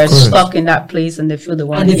now. Of They're course. stuck in that place and they feel they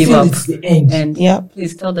want And to they give feel up. it's the end. And Yeah.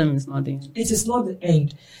 please tell them it's not the end. It is not the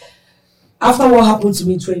end. After what happened to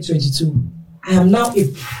me in 2022, I am now a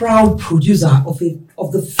proud producer of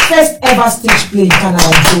the first ever stage play in Canada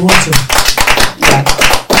in Toronto.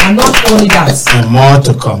 And not only that, And more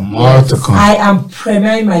to come. More to come. I am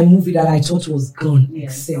premiering my movie that I thought was gone.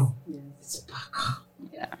 Excel. It's back.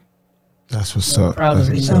 That's what's They're up. proud of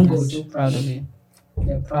you. That's Thank They're God. so proud of you.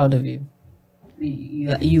 They're proud of you.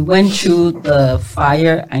 You went through the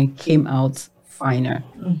fire and came out finer.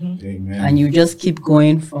 Amen. And you just keep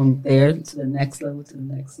going from there to the next level, to the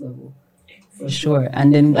next level. For sure.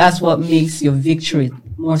 And then that's what makes your victory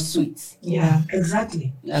more sweet. Yeah,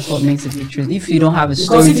 exactly. That's what makes it victory. If you don't have a Because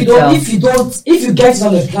story if to you tell, get it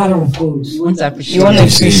on the platter of gold, you won't appreciate You won't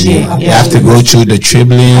it. appreciate You have to go through the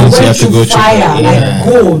tribulations. You have to go through fire like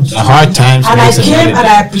gold. the hard times. And I makes it came better. and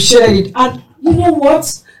I appreciated it. And you know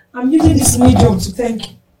what? I'm using this medium to thank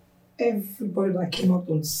everybody that came out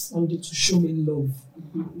on Sunday to show me love.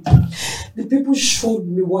 The people showed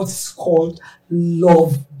me what's called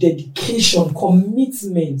love, dedication,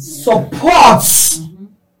 commitment, support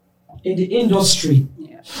in the industry.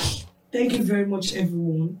 Yeah. Thank you very much,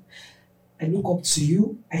 everyone. I look up to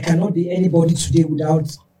you. I cannot be anybody today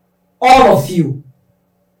without all of you.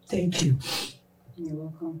 Thank you. You're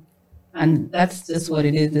welcome. And that's just what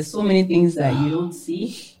it is. There's so many things that you don't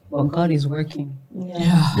see, but God is working.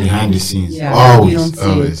 Yeah. Behind the scenes. Yeah, you don't Always. see it,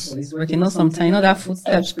 Always. but it's working. Sometimes, that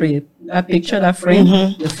footsteps, that picture, that frame,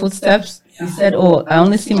 the footsteps. He said, "Oh, I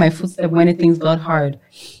only see my footstep when things got hard,"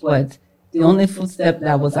 but the only footstep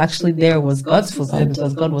that was actually there was God's footstep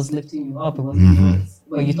because God was lifting you up. It wasn't yours,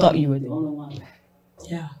 but you thought you were the only one.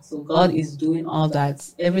 Yeah. So God is doing all that.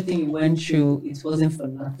 Everything you went through, it wasn't for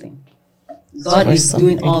nothing. God for is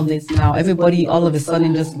doing something. all this now. Everybody all of a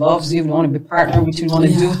sudden just loves you, want to be partnered with you, want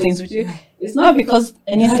to do things with you. It's not because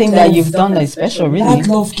anything that you've done that is special, really. That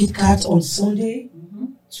love Kit Kat on Sunday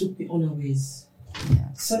took me unawares.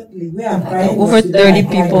 Certainly, where I'm crying. Over was the day 30 I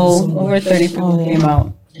cried on people, Sunday. over 30 people came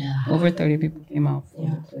out. Yeah. Over 30 people came out. for Yeah.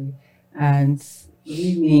 the play. And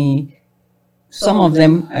believe me, some of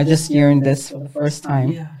them are just hearing this for the first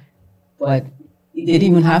time. Yeah. But they didn't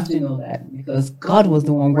even have to know that because God was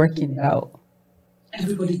the one working it out.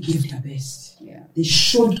 Everybody gave their best. Yeah. They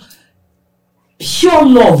showed pure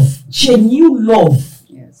love, genuine love.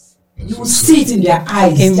 Yes. You will see it in their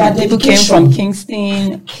eyes. Their People came dedication. from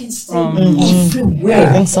Kingston. Kingston, from- everywhere.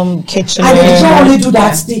 And some kitchen. And they don't only do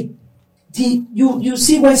that. You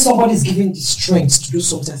see when somebody is giving the strength to do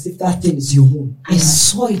something as if that thing is your own. I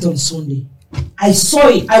saw it on Sunday. I saw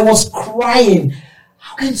it. I was crying.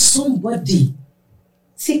 How can somebody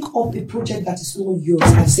take up a project that is not yours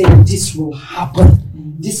and say this will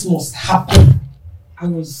happen? This must happen. I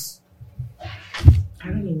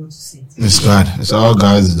don't know what to say. It's God. It's all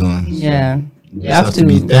God's doing. Yeah. You You have to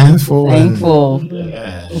be thankful. thankful.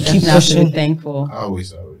 Yeah. Keep pushing. Thankful.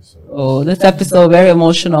 Always. Oh, this episode very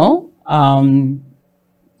emotional.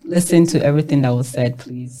 Listen to everything that was said,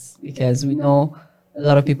 please, because we know a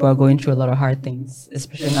lot of people are going through a lot of hard things,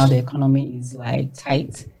 especially now the economy is like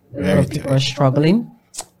tight. A lot Very of people tight. are struggling.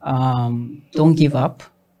 Don't give up,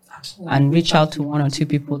 and reach out to one or two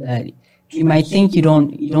people that you might think you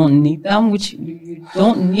don't need them, which you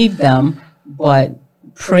don't need them, but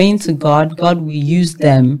praying to God will use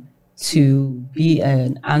them to be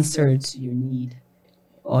an answer to your need.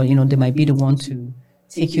 or, you know, they might be the one to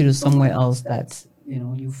take you to somewhere else that, you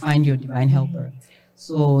know, you find your divine helper.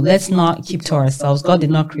 So let's not keep to ourselves. God did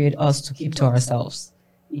not create us to keep to ourselves.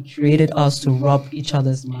 He created us to rub each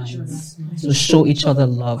other's minds, to show each other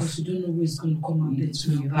love. Because you don't know who's going to come out there.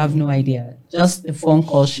 You have no idea. Just the phone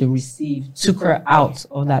call she received took her out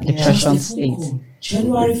of that depression state.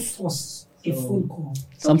 January 1st, a phone call.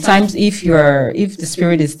 Sometimes if the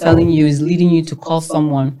spirit is telling you, is leading you to call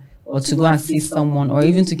someone or to go and see someone or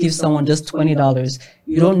even to give someone just $20,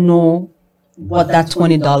 you don't know what that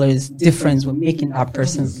 $20 difference will make in that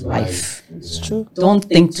person's life. It's true. Don't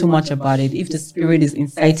think too much about it. If the spirit is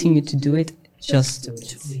inciting you to do it, just do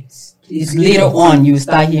it. It's later on you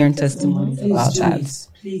start hearing testimonies about that.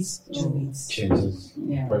 Please do it. Changes.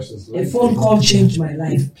 Yeah. A phone call changed my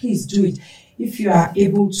life. Please do it. If you are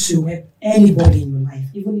able to help anybody in your life,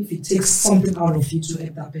 even if it takes something out of you to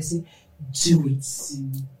help that person, do it.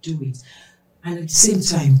 Do it. And at the same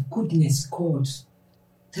time, goodness, God,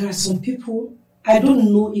 there are some people, I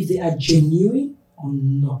don't know if they are genuine or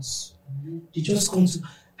not. They just come to,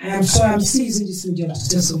 I am sorry, I'm still using this medium to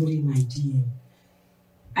tell somebody in my DM.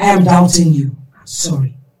 I am doubting you. I'm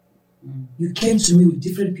sorry. You came to me with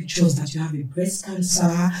different pictures that you have a breast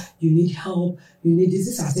cancer, you need help, you need this.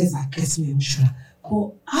 These are things that gets me emotional.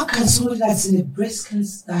 But how can somebody that's in a breast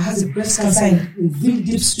cancer, that has a breast cancer in really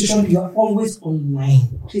deep situation, you're always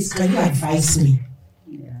online? Please, can you advise me?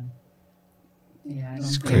 Yeah,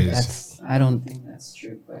 I don't think that's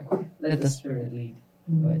true, but let the spirit lead.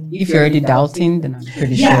 But if you're already doubting, then I'm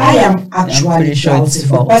pretty sure. Yeah, I am actually sure doubting.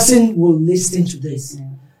 The person will listen to this. Yeah.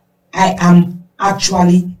 I am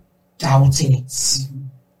actually doubting it.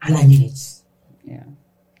 And I mean it. Yeah.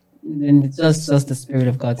 Then it's just the spirit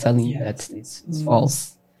of God telling you that it's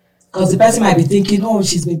false. Because the person might be thinking, oh,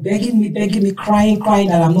 she's been begging me, crying,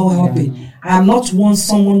 that I'm not helping. I am not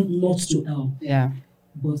someone not to help. Yeah.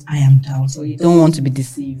 But I am doubting. So you don't want to be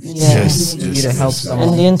deceived. Yes, You need to help someone.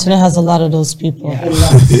 And the internet has a lot of those people.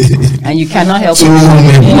 And you cannot help You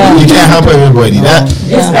can't help everybody.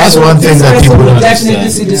 That's one thing that people don't definitely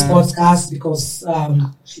understand. see this podcast because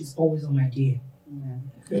she's always on my DM.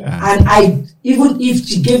 Yeah. And even if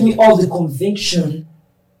she gave me all the conviction,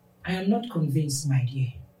 I am not convinced, my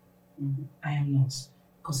dear. I am not.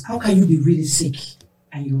 Because how can you be really sick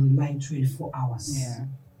and you're online 24 hours? Yeah.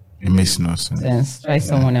 It makes no sense. Try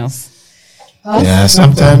someone else. Yeah,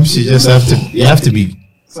 sometimes you just have to,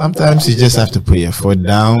 sometimes you just have to put your foot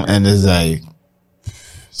down and it's like,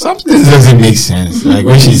 something doesn't make sense. Like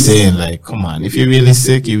when she's saying like, come on, if you're really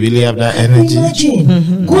sick, you really have that energy.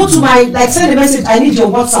 Imagine. Go to my, send a message, I need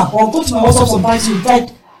your WhatsApp, or go to my WhatsApp sometimes you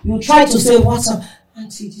try to say WhatsApp,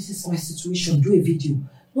 Auntie, this is my situation, do a video.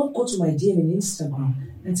 Not go to my DM in Instagram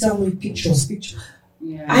and tell me pictures.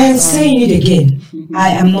 Yeah. I am saying it again. I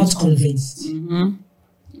am not convinced.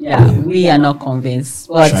 Yeah, we are not convinced.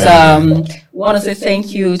 But we want to say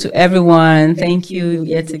thank you to everyone. Thank you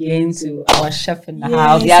yet again to our chef in the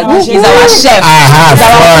house. Yeah, he's our chef.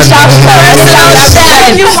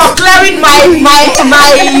 Thank you for clearing my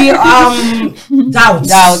doubts.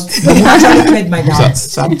 You actually cleared my doubts.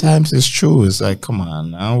 Sometimes it's true. It's like, come on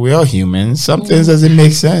now, we're all humans. Some things doesn't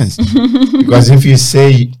make sense. Because if you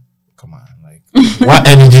say, come on, like, what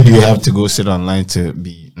energy do you have to go sit online to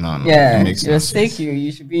be? No, yeah, it makes you're no sick. sense.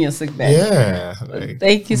 You should be in your sick bed. Yeah. Like,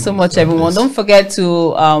 Thank you so much, everyone. Don't forget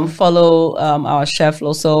to follow our chef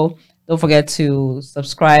also. Don't forget to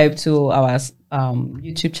subscribe to our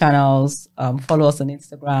YouTube channels. Follow us on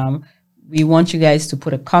Instagram. We want you guys to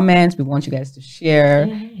put a comment. We want you guys to share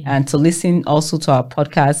and to listen also to our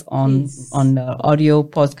podcast on the audio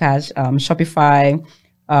podcast,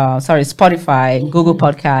 Spotify, Google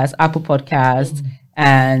Podcast, Apple Podcast,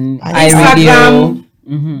 and iRadio.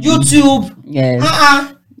 YouTube. Yes.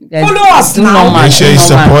 Follow us now. Make sure you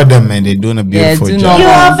support them, man. They're doing a beautiful job. You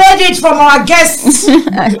have heard it from our guests.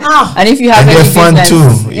 And if you have And any they're fun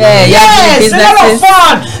business, too. Yes, a lot of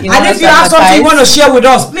fun. And if you have something you want to share with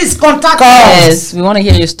us, please contact us. Yes, we want to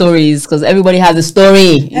hear your stories because everybody has a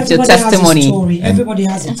story. It's your testimony. Everybody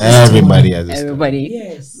has a testimony. Everybody has a story. Everybody.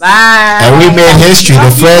 Yes. Bye. And we made history.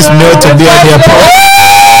 The first meal to be on their podcast.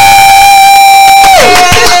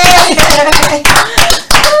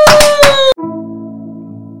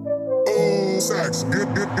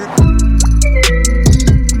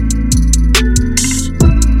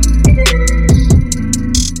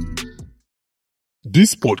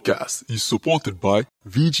 This podcast is supported by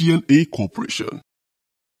VGNA Corporation.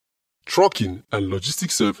 Trucking and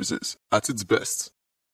logistics services at its best.